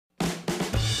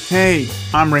Hey,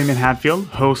 I'm Raymond Hatfield,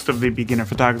 host of the Beginner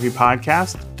Photography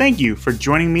Podcast. Thank you for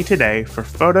joining me today for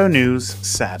Photo News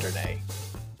Saturday.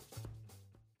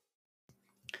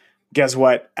 Guess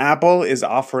what? Apple is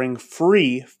offering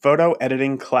free photo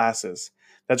editing classes.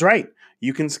 That's right.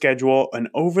 You can schedule an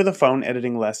over-the-phone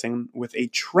editing lesson with a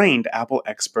trained Apple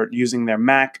expert using their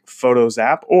Mac Photos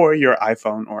app or your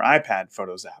iPhone or iPad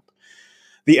Photos app.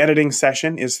 The editing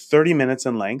session is 30 minutes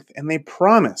in length, and they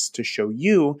promise to show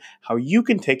you how you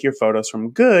can take your photos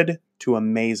from good to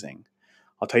amazing.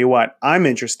 I'll tell you what, I'm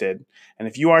interested, and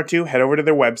if you are too, head over to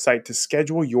their website to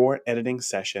schedule your editing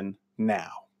session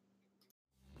now.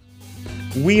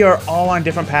 We are all on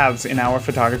different paths in our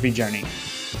photography journey.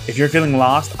 If you're feeling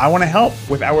lost, I want to help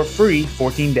with our free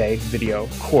 14-day video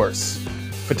course.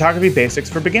 Photography Basics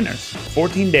for Beginners,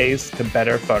 14 days to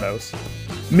better photos.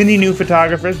 Many new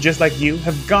photographers just like you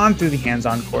have gone through the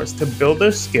hands-on course to build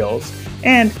their skills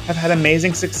and have had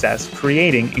amazing success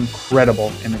creating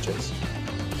incredible images.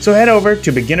 So head over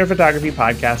to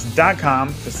beginnerphotographypodcast.com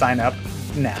to sign up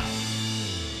now.